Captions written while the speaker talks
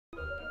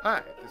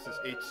Hi, this is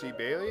HC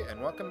Bailey,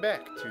 and welcome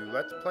back to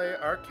Let's Play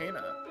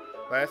Arcana.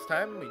 Last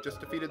time, we just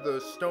defeated the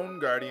Stone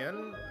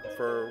Guardian.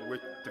 For with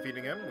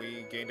defeating him,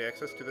 we gained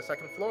access to the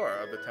second floor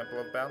of the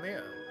Temple of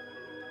Balnia.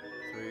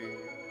 3,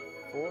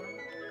 4...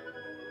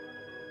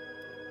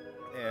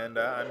 And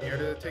I'm here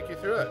to take you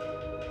through it.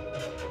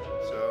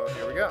 So,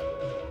 here we go.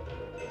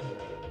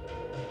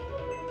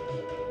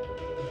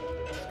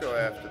 Let's go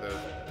after those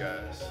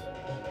guys.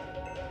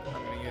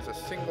 I'm going to use a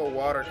single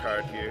water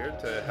card here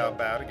to help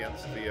out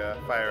against the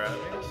fire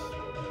enemies.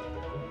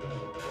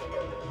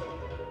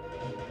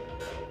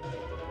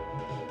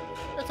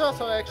 It's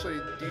also actually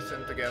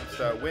decent against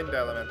wind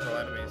elemental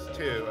enemies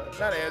too.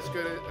 Not as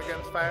good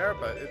against fire,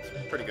 but it's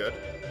pretty good.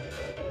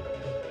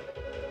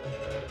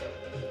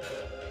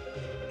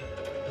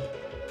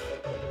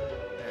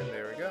 And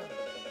there we go.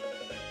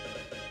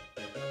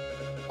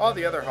 All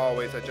the other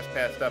hallways I just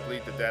passed up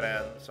lead to dead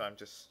ends, so I'm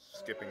just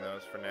skipping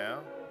those for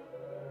now.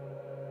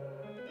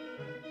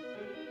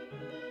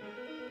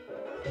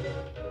 The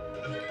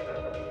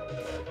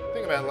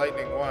thing about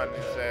Lightning 1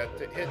 is that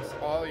it hits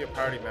all your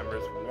party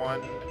members one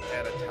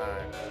at a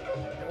time.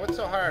 And what's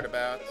so hard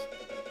about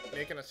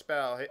making a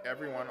spell hit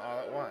everyone all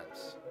at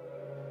once?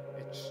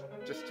 It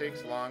just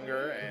takes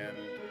longer and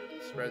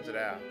spreads it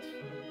out.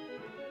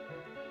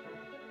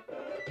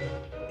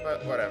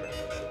 But whatever.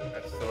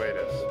 That's the way it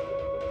is.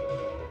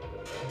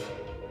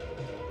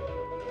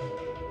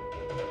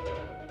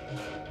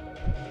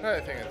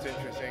 Another thing that's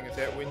interesting is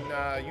that when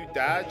you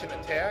dodge an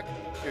attack,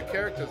 your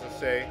characters will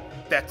say,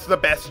 "That's the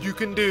best you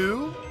can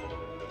do!"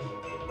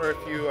 Or if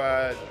you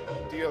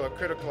deal a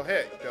critical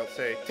hit, they'll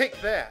say,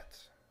 "Take that!"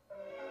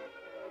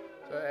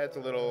 So it adds a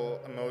little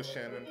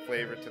emotion and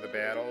flavor to the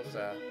battles.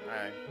 I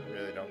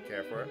really don't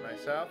care for it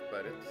myself,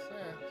 but it's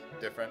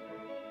different,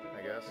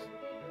 I guess.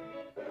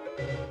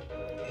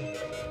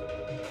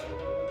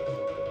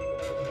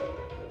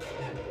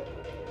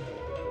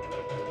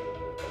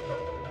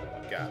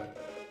 Got it.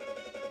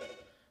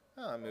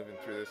 I'm moving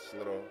through this a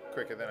little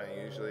quicker than I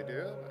usually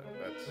do,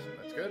 but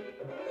that's good.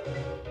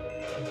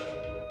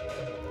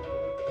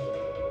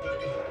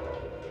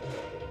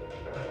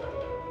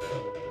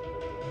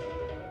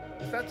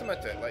 It's not so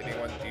much that Lightning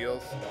 1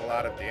 deals a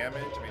lot of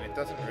damage. I mean, it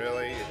doesn't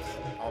really. It's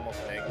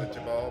almost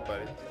negligible, but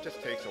it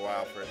just takes a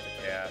while for it to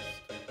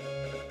cast.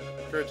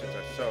 Trojans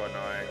are so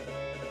annoying.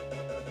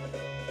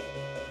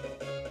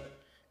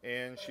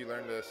 And she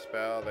learned a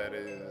spell that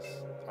is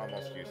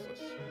almost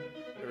useless.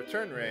 The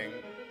Return Ring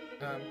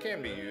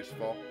can be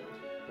useful.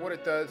 What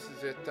it does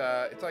is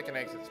it's like an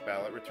exit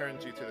spell. It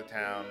returns you to the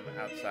town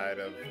outside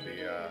of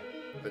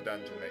the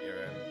dungeon that you're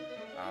in.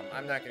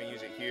 I'm not going to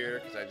use it here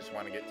because I just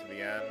want to get to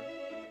the end.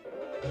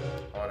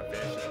 I want to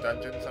finish this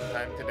dungeon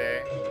sometime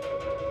today.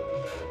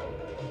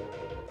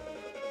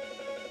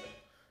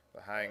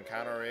 The high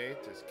encounter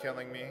rate is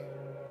killing me.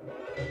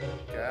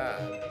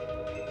 God.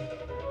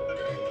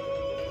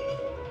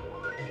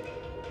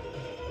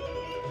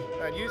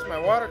 I'd use my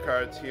water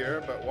cards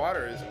here, but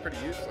water is pretty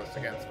useless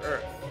against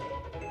earth.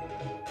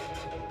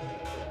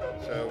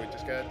 So we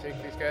just gotta take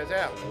these guys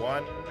out,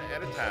 one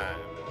at a time.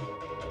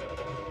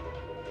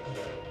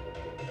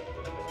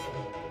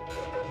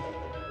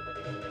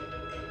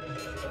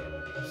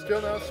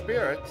 Still no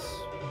spirits.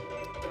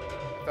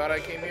 I thought I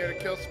came here to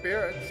kill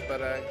spirits,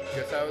 but I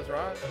guess I was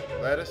wrong.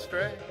 Led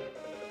astray.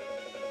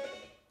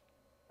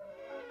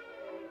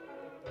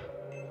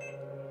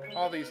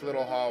 All these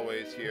little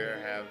hallways here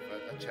have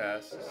a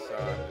chest, so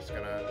I'm just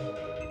gonna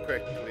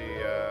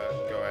quickly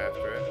go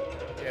after it.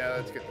 Yeah,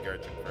 let's get the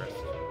Gurchin first.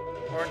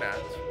 Or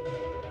not.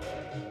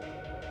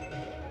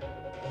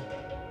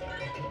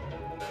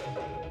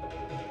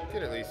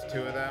 Get at least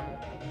 2 of them.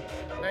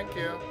 Thank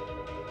you.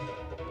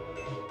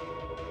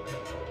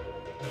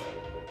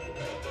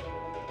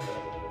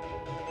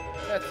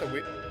 That's the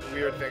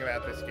weird thing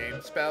about this game.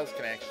 Spells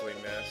can actually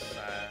miss.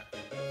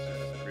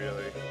 It's just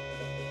really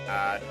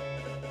odd.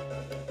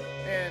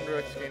 And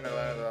Rook's gained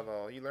another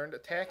level. You learned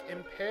Attack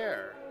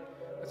Impair.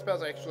 That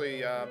spell's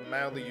actually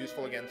mildly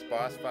useful against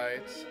boss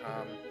fights.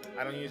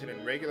 I don't use it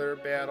in regular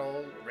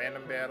battle,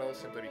 random battles,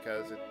 simply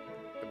because the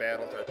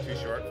battles are too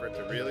short for it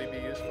to really be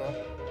useful.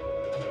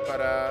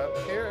 But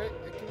here,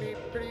 it can be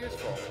pretty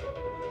useful.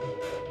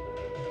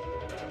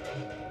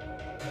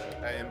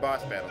 In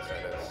boss battles,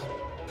 that is.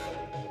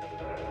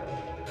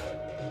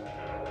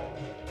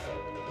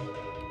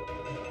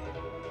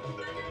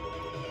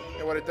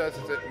 And what it does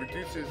is it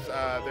reduces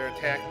their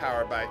attack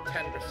power by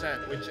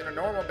 10%, which in a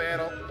normal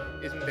battle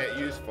isn't that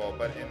useful,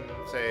 but in,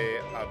 say,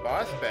 a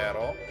boss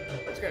battle,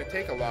 it's going to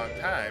take a long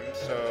time,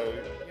 so,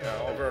 you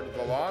know, over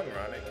the long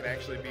run, it can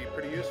actually be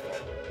pretty useful.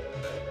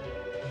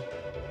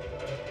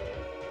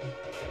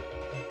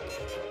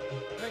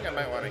 I think I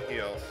might want to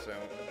heal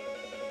soon.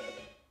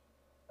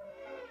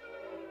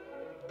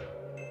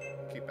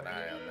 Keep an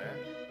eye on that.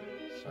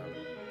 Some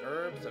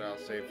herbs that I'll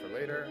save for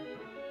later.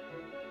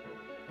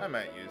 I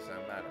might use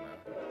them, I don't know.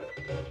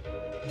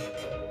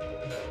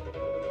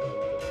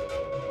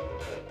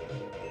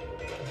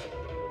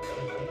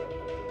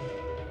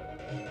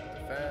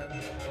 Defend.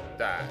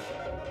 Die.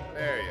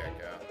 There you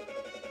go.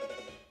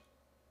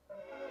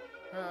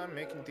 I'm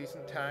making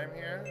decent time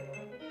here.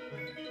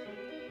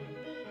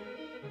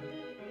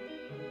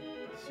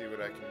 Let's see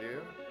what I can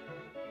do.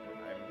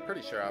 I'm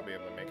pretty sure I'll be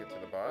able to make it to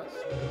the boss.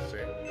 We'll see.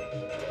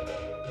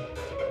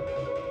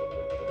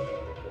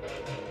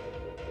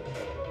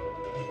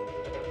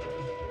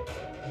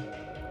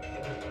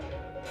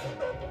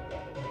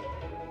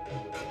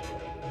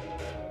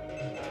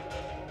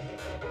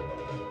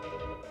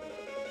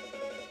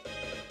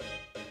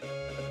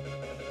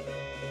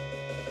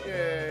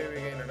 Yay, we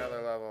gained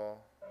another level.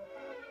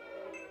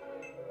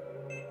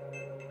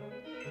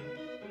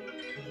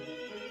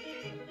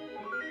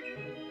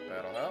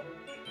 That'll help.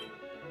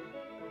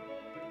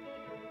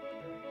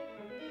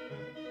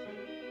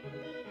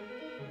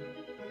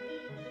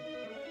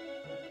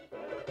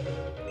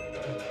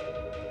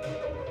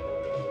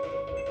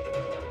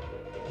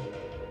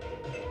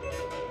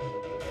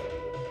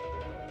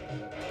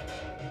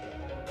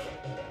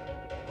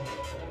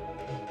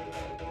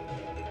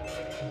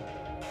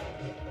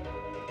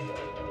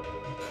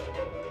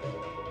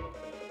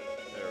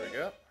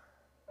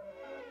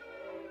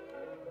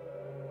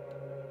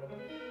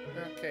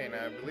 Okay,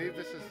 now I believe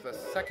this is the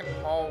second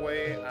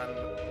hallway on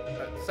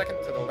the second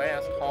to the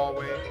last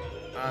hallway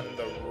on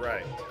the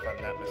right, if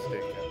I'm not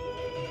mistaken.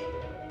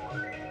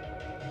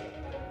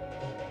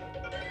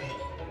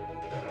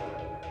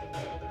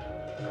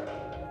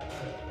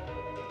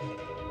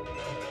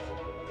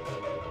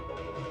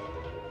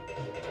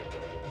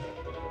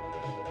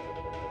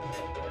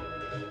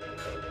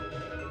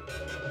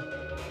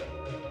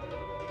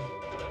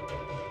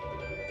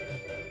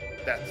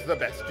 That's the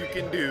best you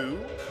can do.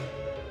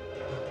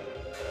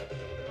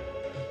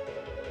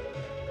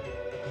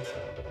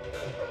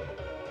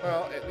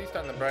 Well, at least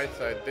on the bright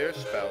side, their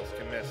spells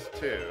can miss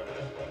too.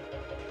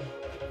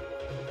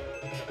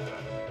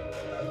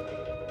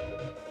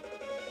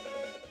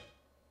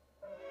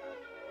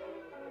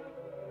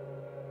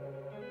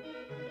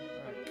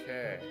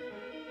 Okay.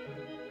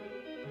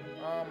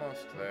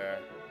 Almost there.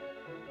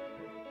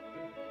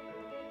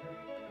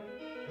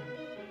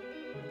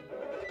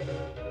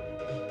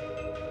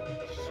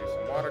 Just use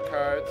some water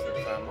cards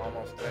since I'm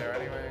almost there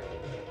anyway.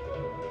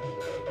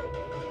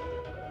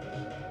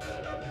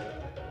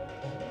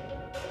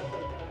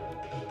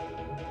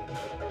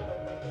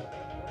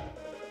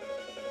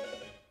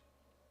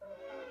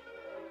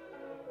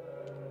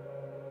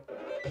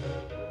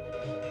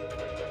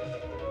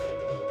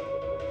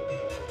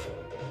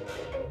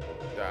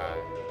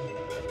 Die.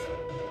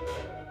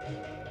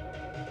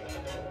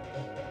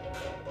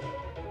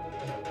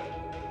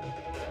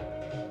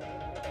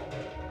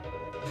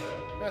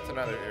 That's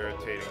another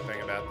irritating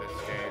thing about this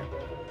game.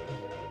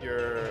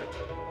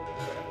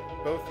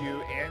 Both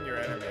you and your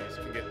enemies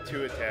can get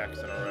 2 attacks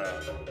in a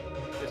row.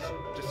 This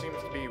just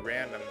seems to be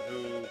random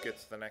who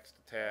gets the next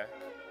attack.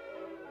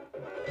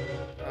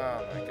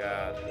 Oh my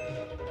god.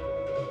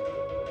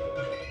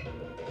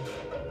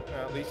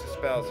 Well, at least the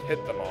spells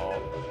hit them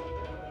all.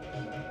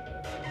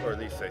 Or at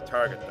least they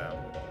target them.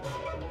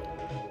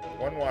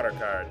 1 water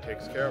card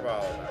takes care of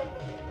all of them.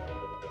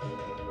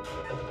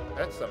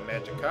 That's some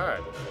magic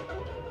card.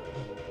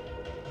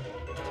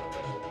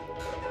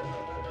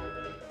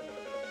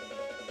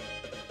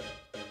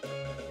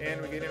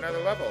 And we get another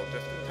level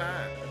just in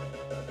time.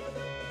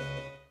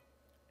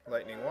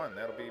 Lightning 1,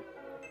 that'll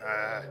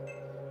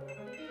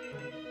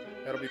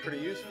be pretty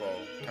useful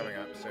coming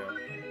up soon.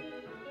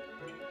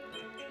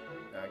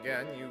 Now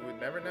again, you would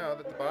never know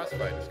that the boss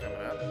fight is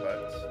coming up,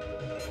 but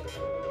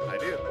I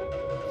do.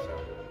 So.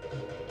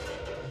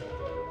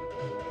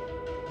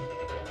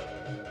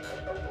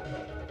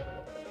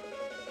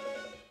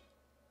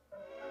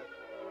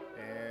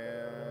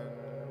 And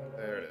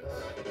there it is.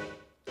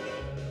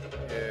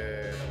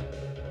 Yay.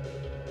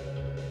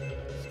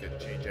 Let's get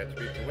change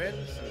attribute to win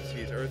since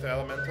he's Earth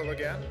Elemental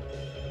again.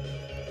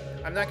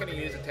 I'm not going to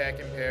use attack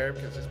impair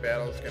because this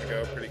battle is going to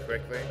go pretty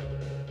quickly.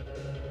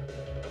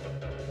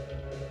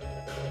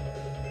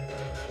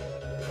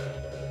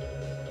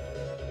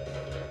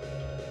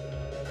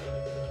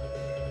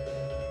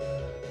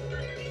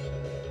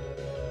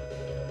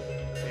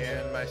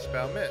 And my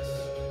spell missed.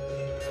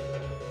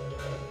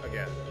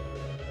 Again.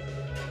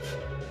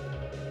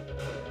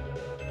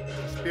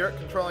 Spirit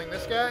controlling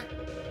this guy?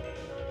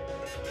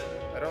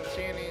 I don't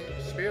see any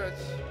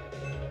spirits.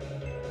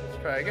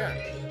 Let's try again.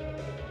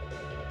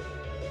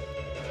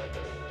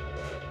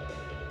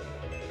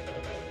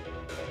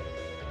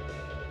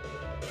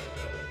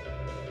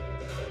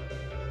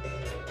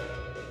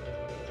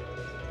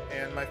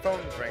 And my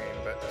phone's ringing,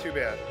 but too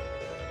bad.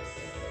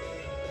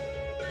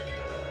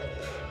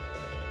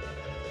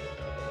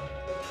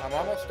 I'm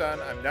almost done.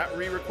 I'm not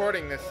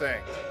re-recording this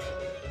thing.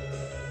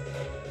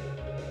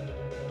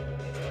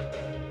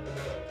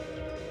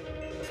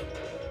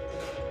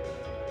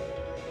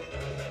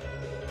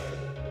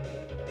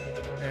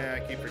 Yeah, I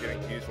keep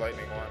forgetting to use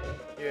Lightning 1.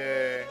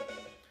 Yay.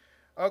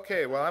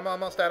 Okay, well, I'm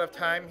almost out of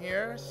time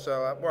here,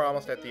 so we're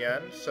almost at the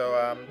end.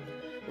 So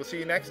we'll see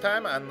you next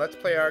time on Let's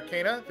Play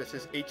Arcana. This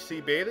is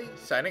HC Bailey,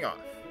 signing off.